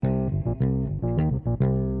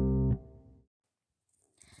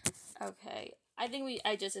Okay. I think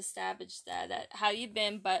I just established that how you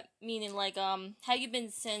been, but meaning like how you been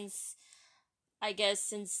since I guess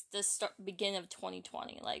since the beginning of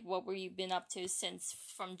 2020. Like what were you been up to since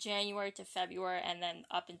from January to February and then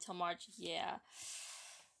up until March? Yeah.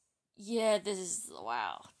 Yeah, this is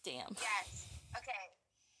wow. Damn. Yes. Okay.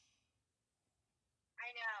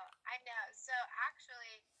 I know. So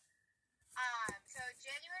actually, so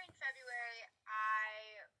January and February,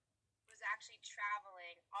 I was actually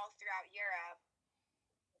traveling all throughout Europe.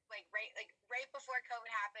 Like right before COVID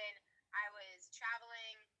happened, I was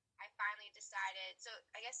traveling. I finally decided. So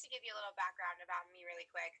I guess to give you a little background about me really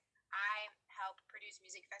quick, I help produce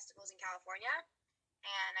music festivals in California,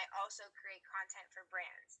 and I also create content for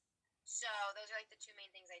brands. So those are like the two main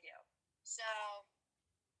things I do. So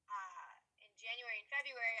in January and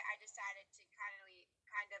February, I decided to kind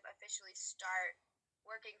of officially start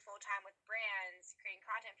working full time with brands, creating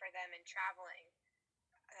content for them, and traveling.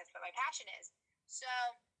 That's what my passion is. So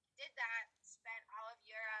did that. Spent all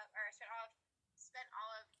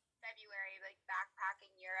of February like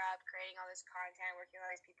backpacking Europe, creating all this content, working with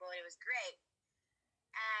all these people, and it was great.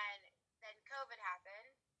 And then COVID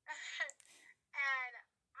happened, and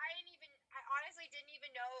I honestly didn't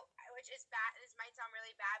even know, which is bad. This might sound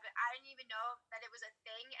really bad, but I didn't even know that it was a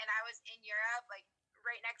thing. And I was in Europe, like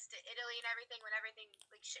right next to Italy and everything, when everything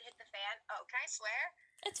like shit hit the fan. Oh, can I swear?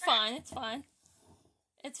 It's fine. It's fine.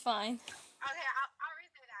 It's fine. Okay, I'll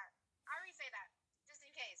re-say that. I'll re-say that just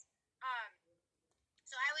in case. Um,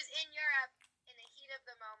 so I was in Europe in the heat of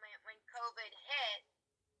the moment when COVID hit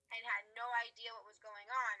and had no idea what was going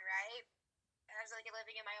on. Right? I was like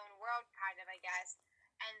living in my own world, kind of, I guess.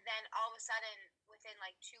 And then all of a sudden, within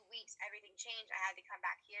like 2 weeks, everything changed. I had to come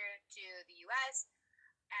back here to the U.S.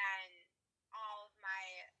 and all of my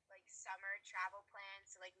like summer travel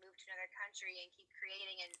plans to like move to another country and keep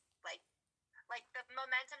creating and like the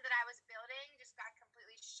momentum that I was building just got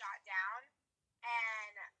completely shot down,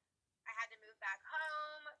 and I had to move back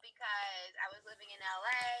home because I was living in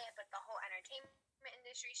LA, but the whole entertainment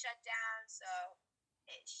industry shut down. So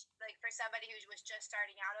like for somebody who was just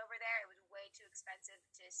starting out over there, it was way too expensive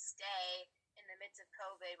to stay in the midst of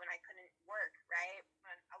COVID when I couldn't work, right?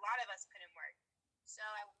 When a lot of us couldn't work. So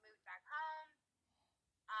I moved back home.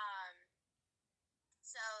 Um,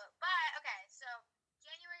 so, but okay, so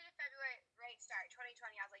January to February, great start.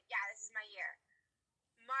 2020, I was like, yeah, this is my year.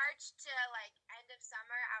 March to like end of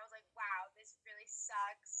summer, I was like, wow, this really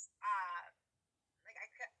sucks. Like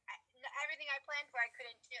everything I planned for, I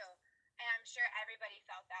couldn't do. And I'm sure everybody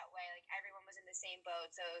felt that way. Like everyone was in the same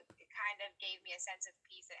boat. So it kind of gave me a sense of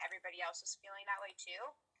peace that everybody else was feeling that way too.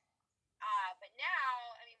 But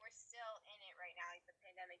now, I mean, we're still in it right now. Like the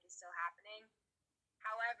pandemic is still happening.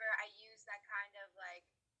 However, I use that kind of like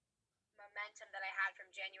momentum that I had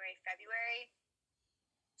from January, February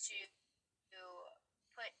to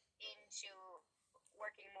put into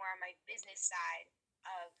working more on my business side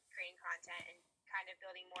of creating content and kind of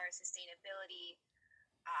building more sustainability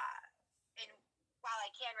uh, in while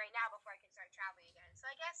I can right now before I can start traveling again. So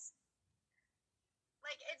I guess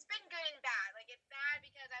like it's been good and bad. Like it's bad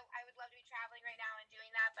because I would love to be traveling right now and doing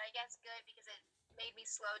that, but I guess good because it made me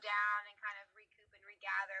slow down and kind of recoup and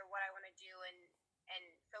regather what I want to do and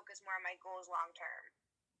focus more on my goals long term.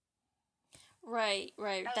 Right,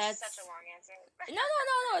 right. That was just such a long answer. No.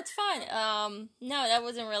 It's fine. No, that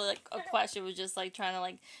wasn't really like a question. It was just like trying to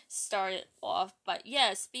like start it off. But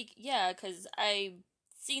yeah, because I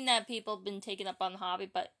seen that people have been taking up on the hobby,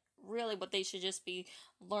 but really, what they should just be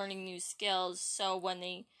learning new skills. So when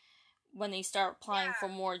they start applying for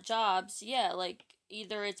Yeah, more jobs, yeah, like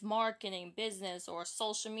either it's marketing, business, or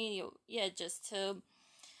social media, yeah, just to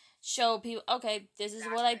show people, okay, this is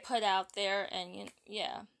what I exactly. put out there, and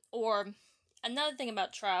yeah. Or another thing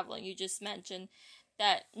about traveling, you just mentioned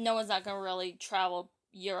that no one's not gonna really travel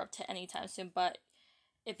Europe to anytime soon, but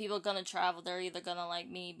if people are gonna travel, they're either gonna like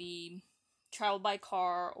maybe travel by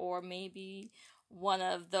car or maybe one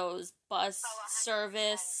of those Oh, bus 100%.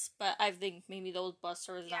 service. But I think maybe those bus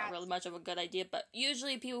services are not really Yes. much of a good idea. But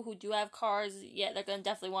usually people who do have cars, yeah, they're gonna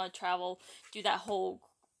definitely want to travel, do that whole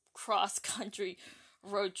cross country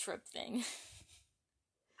road trip thing.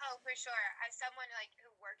 Oh, for sure. As someone like who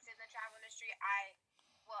works in the travel industry, I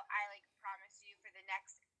like promise you for the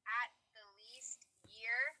next at the least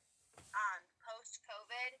year, post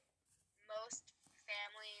COVID, most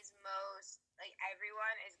families, most like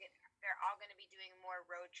everyone they're all going to be doing more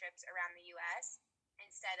road trips around the U.S.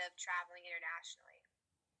 instead of traveling internationally.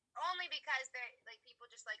 Only because they're like people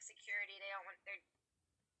just like security. They don't want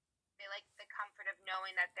they like the comfort of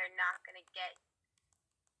knowing that they're not going to get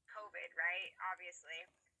COVID, right? Obviously.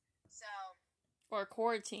 So, Or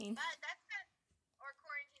quarantine. but that's kind of, or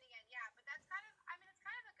quarantine again. Yeah,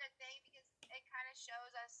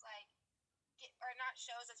 shows us like, or not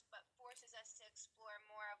shows us, but forces us to explore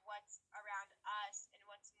more of what's around us and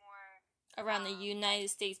what's more around the United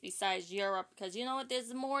States besides Europe, because you know what,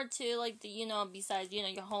 there's more to like the, you know, besides, you know,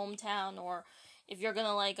 your hometown, or if you're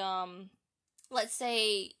gonna like let's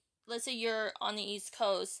say you're on the East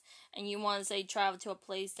Coast and you want to say travel to a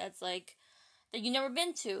place that's like that you never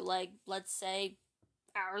been to, like let's say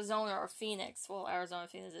Arizona or Phoenix. Well, Arizona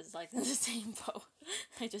and Phoenix is like in the same boat.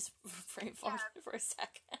 I just brain farted for a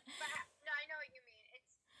second. But no, I know what you mean.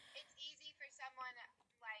 It's easy for someone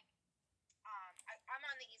like I'm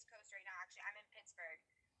on the East Coast right now. Actually, I'm in Pittsburgh.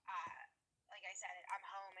 Like I said, I'm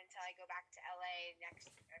home until I go back to LA next,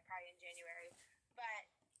 probably in January. But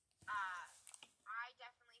I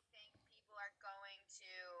definitely think people are going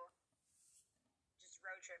to just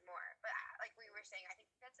road trip more. But like we were saying, I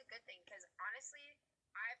think that's a good thing because honestly,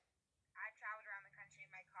 I've I've traveled around the country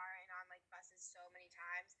in my car and on like buses so many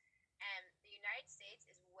times, and the United States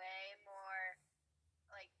is way more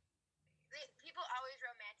like people always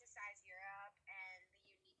romanticize Europe and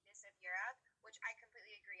the uniqueness of Europe, which I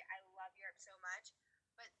completely agree. I love Europe so much,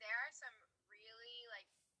 but there are some really like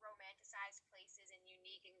romanticized places and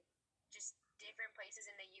unique and just different places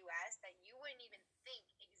in the U.S. that you wouldn't even think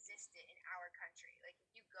existed in our country. Like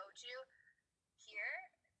if you go to here,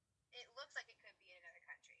 it looks like it could be in another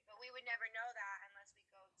country, but we would never know that unless we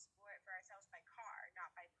go explore it for ourselves by car,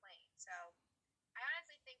 not by plane. So I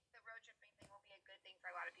honestly think the road tripping thing will be a good thing for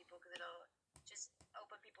a lot of people because it'll just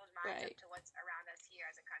open people's minds up to what's around us here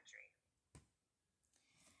as a country.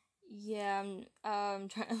 Yeah, I'm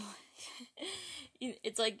trying to.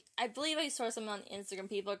 It's like I believe I saw something on Instagram.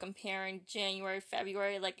 People are comparing January,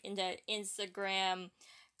 February, like in the Instagram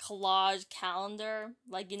collage calendar.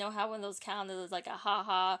 Like you know how when those calendars is like a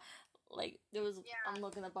haha. Like there was, I'm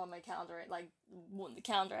looking up on my calendar. Like the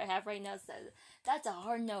calendar I have right now says that's a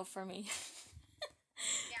hard no for me.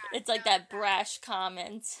 It's like that brash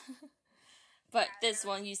comment. But this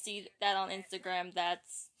one, you see that on Instagram.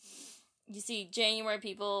 That's you see January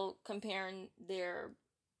people comparing their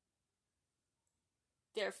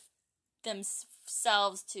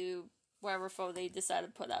themselves to wherever photo they decide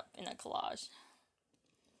to put up in a collage.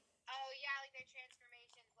 Oh yeah, like their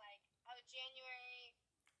transformations, like January,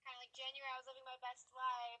 kind of like January I was living my best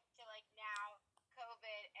life to like now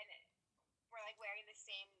COVID and we're like wearing the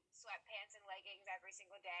same sweatpants and leggings every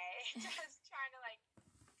single day, just trying to like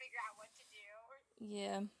figure out what to do.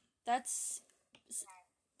 Yeah, that's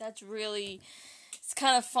really, it's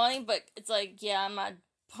kind of funny, but it's like, yeah, I'm not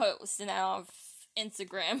posting that on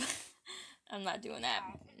Instagram. I'm not doing that.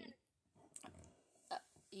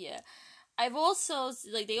 Yeah. I've also,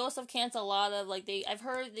 like, they also cancel a lot of, like, I've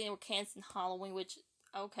heard they were canceling Halloween, which,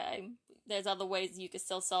 okay, there's other ways you could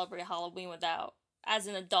still celebrate Halloween without, as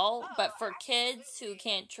an adult, but for kids who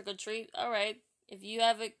can't trick-or-treat, alright, if you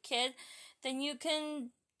have a kid, then you can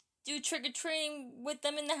do trick-or-treating with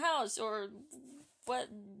them in the house, or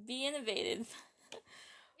be innovative.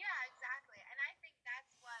 Yeah, exactly. And I think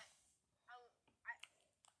that's what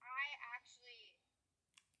I actually,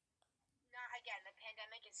 not again, the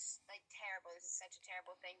pandemic is like terrible. This is such a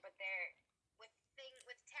terrible thing, but with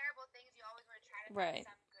terrible things you always want to try to find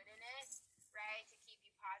some good in it, right? To keep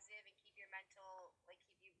you positive and keep your mental, like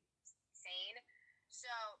keep you sane. So,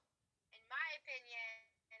 in my opinion,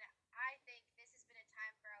 I think this has been a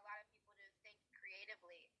time for a lot of people to think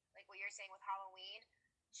creatively, like what you're saying with Halloween.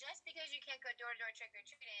 Just because you can't go door to door trick or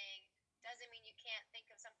treating doesn't mean you can't think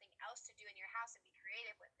of something else to do in your house and be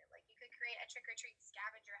creative with it. Like you could create a trick or treat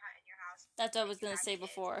scavenger hunt in your house. That's what I was gonna say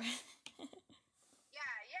before.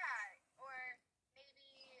 yeah. Or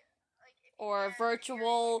maybe like or a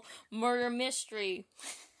virtual murder mystery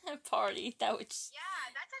party. That would. Yeah,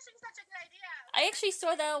 that's actually such a good idea. I actually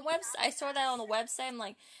saw that on website. I saw that on the website. I'm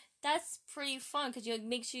like, that's pretty fun because it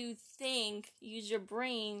makes you think, use your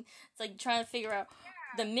brain. It's like trying to figure out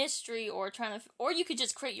the mystery, or you could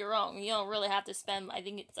just create your own. You don't really have to spend. I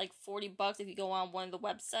think it's like $40 if you go on one of the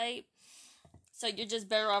website. So you're just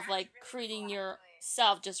better off like creating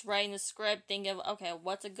yourself, just writing the script, thinking of okay,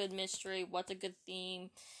 what's a good mystery, what's a good theme.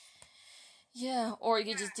 Yeah, or you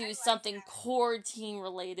could just do something quarantine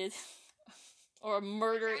related. Or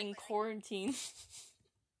murder in quarantine.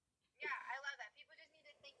 Yeah, I love that. People just need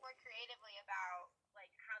to think more creatively about like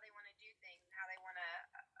how they want to do things, how they want to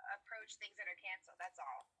approach things that are canceled. That's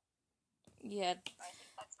all. Yeah. So I think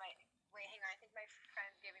that's my. Wait, hang on. I think my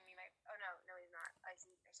friend's giving me my. Oh no, he's not. I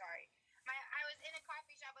see. Sorry. I was in a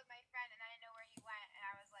coffee shop with my friend and I didn't know where he went, and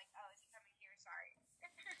I was like, oh, is he coming here? Sorry.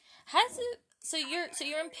 How's it? So you're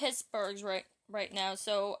in Pittsburgh right now.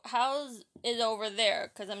 So how's it over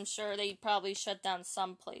there? Because I'm sure they probably shut down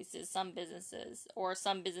some places, some businesses, or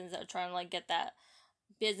some businesses are trying to like get that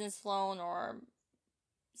business loan or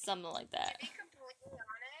something like To that? be completely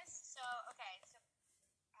honest,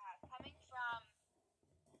 coming from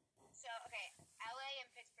LA and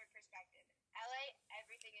Pittsburgh perspective. LA,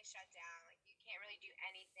 everything is shut down. Like you can't really do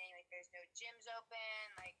anything. Like there's no gyms open,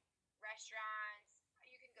 like restaurants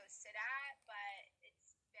you can go sit at, but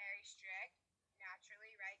it's very strict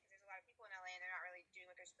naturally, right? Because there's a lot of people in LA and they're not really doing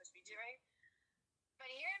what they're supposed to be doing. But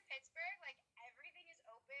here in Pittsburgh, like everything is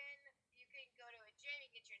open. You can go to a gym, you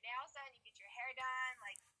can get your nails done, you can get your hair done.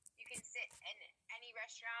 Like you can sit in any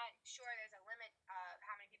restaurant. Sure, there's a limit of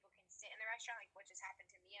how many people can sit in the restaurant, like what just happened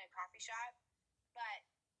to me in a coffee shop. But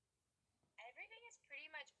everything is pretty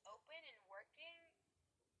much open and working,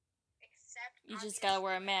 except You just gotta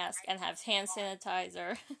wear obviously a like mask I and have hand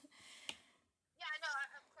sanitizer. yeah, no,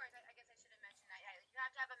 of course. I guess I should have mentioned that. Yeah, like, you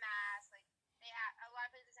have to have a mask. Like they have a lot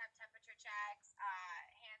of places have temperature checks,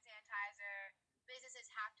 hand sanitizer. Businesses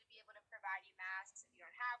have to be able to provide you masks if you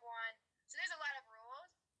don't have one. So there's a lot of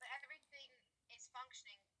rules, but everything is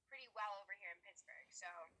functioning pretty well over here in Pittsburgh. So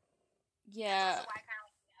that's Yeah, also why I kind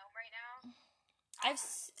of like to be home right now.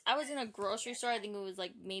 I was in a grocery Yeah, store. I think it was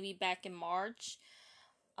like maybe back in March.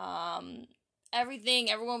 Um,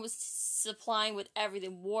 everyone was supplying with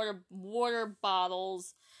everything, water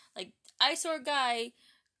bottles. Like I saw a guy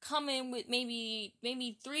come in with maybe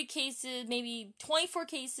 3 cases, maybe 24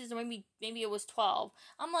 cases, or maybe it was 12.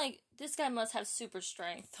 I'm like, this guy must have super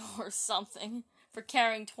strength or something for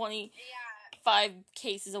carrying yeah. 25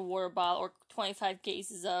 cases of water bottle or 25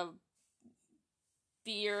 cases of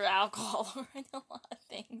beer, alcohol, or a lot of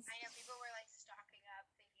things. I know people were like stocking up,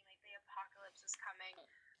 thinking like the apocalypse was coming.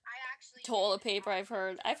 I actually Toilet did.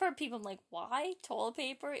 paper, I've heard people like, why toilet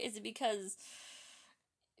paper? Is it because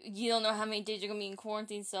you don't know how many days you're gonna be in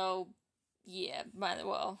quarantine? So yeah, might as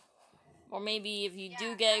well. Or maybe if you do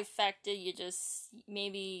Yeah, get infected, you just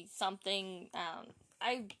maybe something.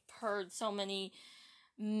 I've heard so many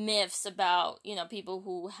myths about people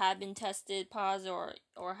who have been tested positive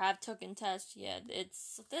or have taken tests. Yeah,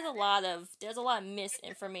 there's a lot of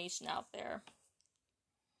misinformation out there.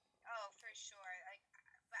 oh, for sure. Like,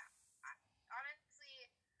 but honestly,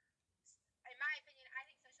 in my opinion, I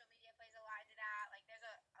think social media plays a lot into that. Like, there's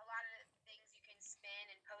a lot of things you can spin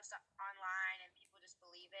and post online, and people just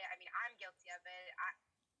believe it. I mean, I'm guilty of it.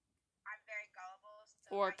 I'm very gullible, so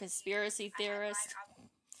if Or I see conspiracy a headline, theorist,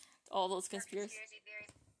 all those or conspiracy. conspiracy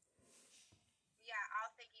theories, yeah,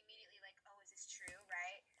 I'll think immediately like, oh, is this true,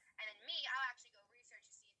 right? And then I'll actually go research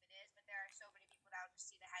to see if it is. But there are so many people that will just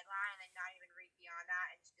see the headline and then not even read beyond that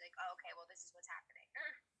and just be like, oh, okay, well, this is what's happening.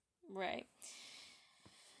 Right.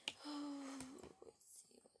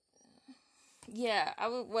 Yeah,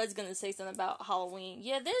 was gonna say something about Halloween.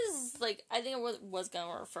 Yeah, this is like I think I was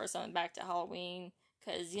gonna refer something back to Halloween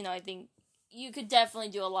because I think you could definitely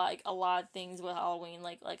do a lot of things with Halloween.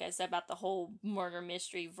 Like I said about the whole murder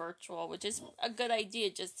mystery virtual, which is a good idea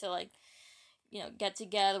just to get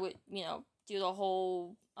together with do the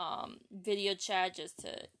whole video chat just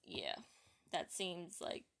to that seems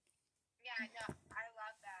like Yeah, no, I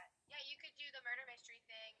love that. Yeah, you could do the murder mystery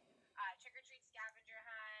thing, trick or treat scavenger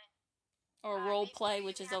hunt. or role Maybe you play, could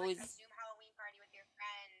which even is have like always a Zoom Halloween party with your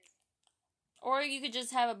friends. or you could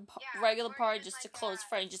just have a Yeah, regular or party even just to like close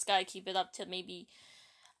friends. Just gotta keep it up to maybe.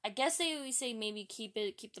 I guess they always say maybe keep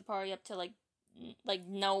the party up to like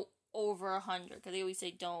no over 100 because they always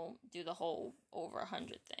say don't do the whole over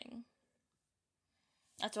 100 thing.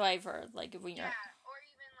 That's what I've heard. Like if we know. yeah, or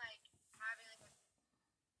even like having like a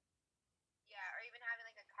or even having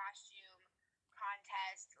like a costume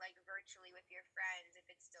contest like virtually with your friends if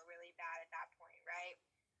it's still really bad at that point, right?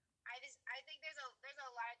 I think there's a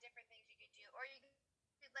lot of different things you could do, or you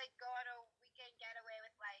could like go on a weekend getaway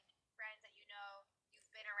with like friends that you've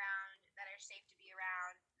been around that are safe to be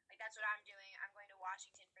around. Like that's what I'm doing. I'm going to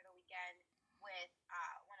Washington for the weekend with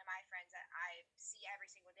one of my friends that I see every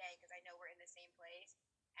single day because I know we're in the same place,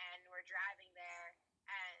 and we're driving there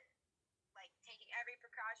and like taking every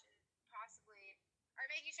precaution possibly, or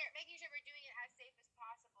making sure we're doing it as safe as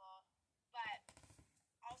possible, but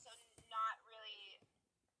also not really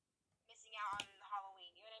missing out on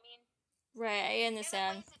Halloween. You know what I mean? Right, I There's like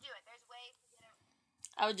understand. ways to do it. There's ways to get it.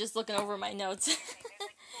 I was just looking over my notes. There's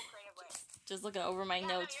like cool creative ways. Just looking over my Yeah,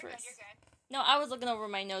 no, notes you're for. good. You're good. No, I was looking over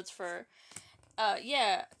my notes for.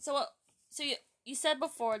 Yeah. So you said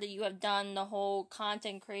before that you have done the whole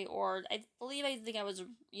content create, or I think I was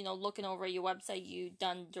looking over your website. You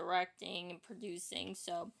done directing and producing.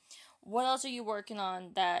 So, what else are you working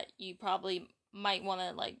on that you probably might want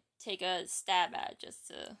to like take a stab at just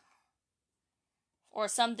to, or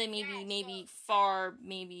something maybe far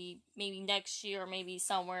maybe next year or maybe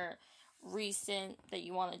somewhere recent that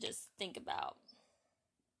you want to just think about.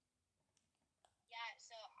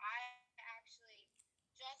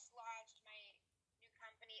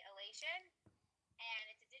 organization, and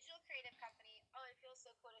it's a digital creative company. Oh, it feels so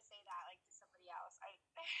cool to say that, like, to somebody else. I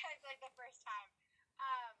like the first time.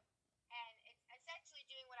 Um, and it's essentially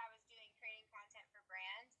doing what I was doing, creating content for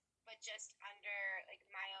brands, but just under like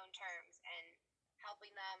my own terms and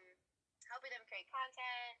helping them, helping them create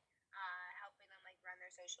content, helping them like run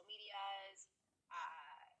their social medias.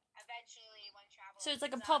 Eventually, when travel So it's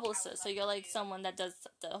like a opens up, I would publicist. So love you're to like do. someone that does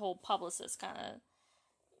the whole publicist kind of.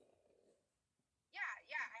 Yeah,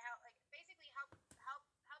 yeah. I help like basically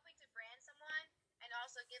helping to brand someone and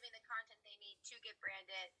also giving the content they need to get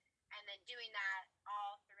branded, and then doing that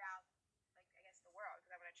all throughout like I guess the world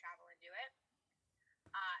because I want to travel and do it.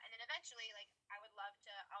 And then eventually, like I would love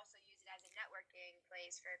to also use it as a networking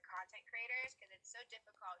place for content creators because it's so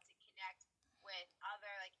difficult to connect with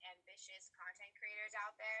other like ambitious content creators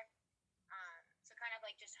out there. So kind of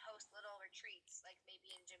like just host little retreats, like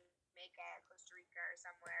maybe in Jamaica, Costa Rica, or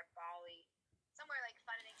somewhere, Bali, somewhere like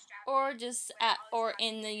fun and Or extravagant, just where all these or content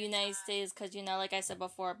in the creators United come. States, because like I said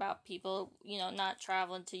before about people, not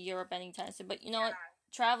traveling to Europe anytime soon. But you know what, Yeah,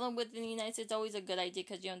 traveling within the United States is always a good idea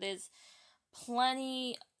because there's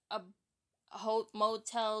plenty of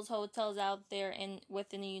hotels out there in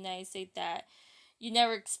within the United States that you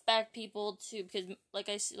never expect people to, because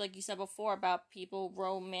like you said before about people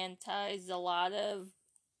romanticize a lot of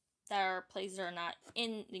that are places that are not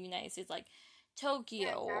in the United States, like yeah,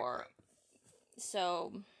 Tokyo, or exactly.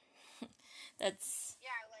 so that's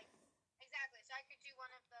Yeah, like exactly. So I could do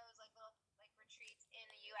one of those like little like retreats in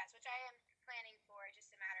the U.S., which I am planning for.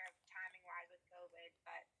 Just a matter of timing wise with COVID,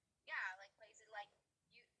 but yeah, like places like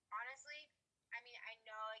you. Honestly, I mean, I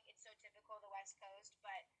know like it's so typical the West Coast,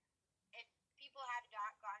 but if people have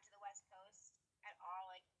not gone to the West Coast at all,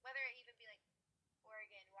 like whether it even be like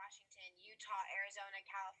Oregon, Washington, Utah, Arizona,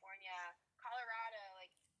 California, Colorado,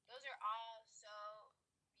 like those are all so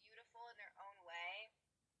beautiful in their own way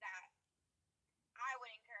that I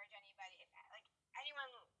would encourage anybody, if like anyone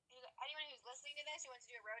who's listening to this who wants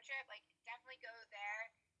to do a road trip, like definitely go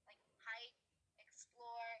there, like hike,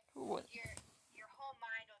 explore. what, Your whole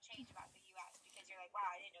mind will change about the U.S. because you're like, wow,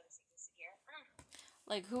 I didn't know this existed here.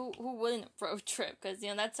 like who wouldn't road trip, because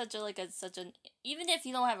that's such a such an, even if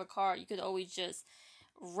you don't have a car, you could always just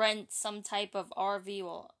rent some type of RV.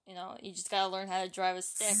 Well, you just gotta learn how to drive a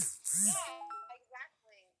stick. Yeah,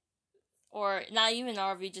 exactly. Or not even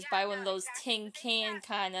RV, just Yeah, buy one no, of those exactly. tin But then can yeah,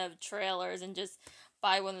 kind of trailers and just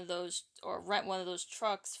buy one of those, or rent one of those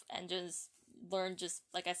trucks and just learn, just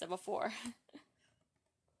like I said before.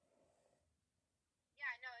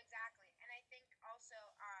 yeah, no, exactly. And I think also,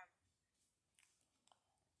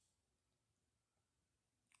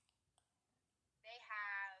 they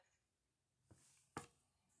have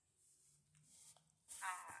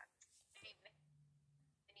uh,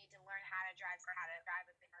 they need to learn how to drive or how to drive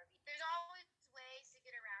a big RV. There's always ways to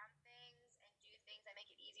get around things and do things that make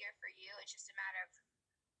it easier for you. It's just a matter of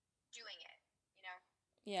doing it, you know?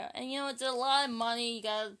 Yeah, and it's a lot of money. You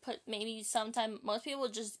gotta put, maybe sometime, most people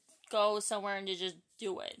just go somewhere and they just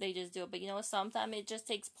do it. They just do it. But sometimes it just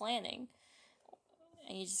takes planning.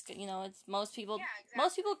 And you just, it's Yeah, most people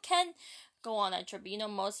exactly. can go on that trip. But,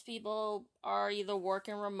 most people are either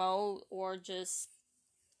working remote or just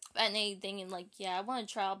and anything, and like, yeah, I want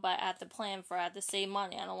to travel, but I have to plan for it. I have to save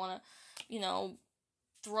money. I don't want to,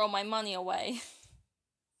 throw my money away.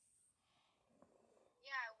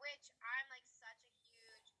 Yeah, which I'm like such a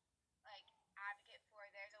huge like advocate for.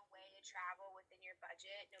 There's a way to travel within your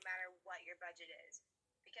budget, no matter what your budget is,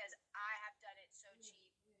 because I have done it so cheap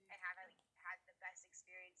and have like, had the best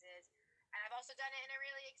experiences, and I've also done it in a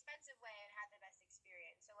really expensive way and had the best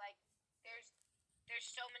experience. So like, there's there's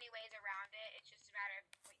so many ways around it. It's just a matter of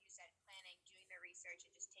what you said, planning, doing the research,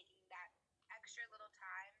 and just taking that extra little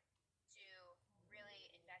time to really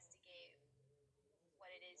investigate what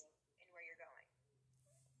it is and where you're going.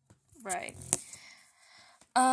 Right.